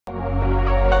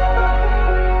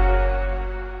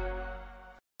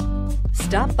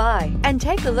Stop by and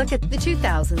take a look at the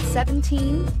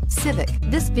 2017 Civic.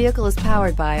 This vehicle is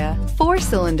powered by a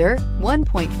 4-cylinder,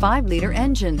 1.5-liter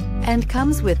engine and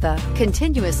comes with a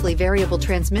continuously variable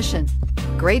transmission.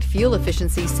 Great fuel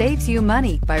efficiency saves you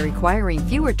money by requiring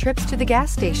fewer trips to the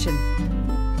gas station.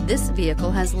 This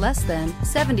vehicle has less than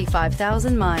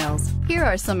 75,000 miles. Here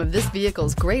are some of this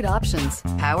vehicle's great options: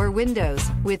 power windows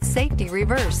with safety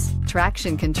reverse,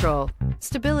 traction control,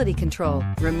 stability control,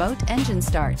 remote engine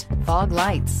start, fog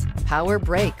lights, power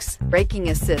brakes, braking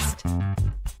assist.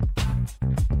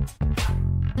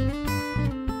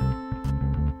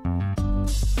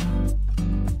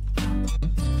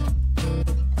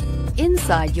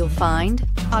 Inside you'll find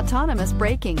autonomous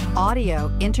braking, audio,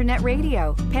 internet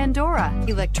radio, Pandora,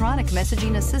 electronic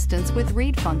messaging assistance with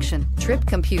read function, trip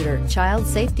computer, child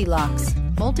safety locks,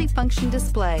 multifunction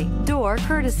display, door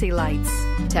courtesy lights,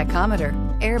 tachometer,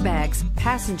 airbags,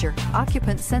 passenger,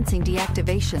 occupant sensing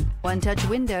deactivation, one-touch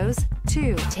windows,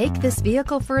 too. Take this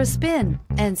vehicle for a spin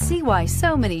and see why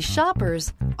so many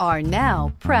shoppers are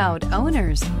now proud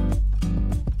owners.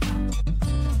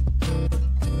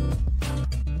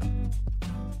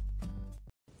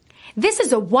 This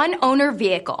is a one-owner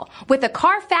vehicle with a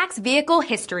Carfax Vehicle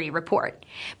History Report.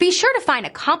 Be sure to find a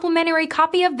complimentary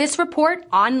copy of this report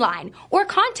online or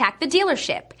contact the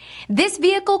dealership. This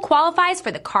vehicle qualifies for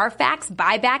the Carfax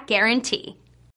Buyback Guarantee.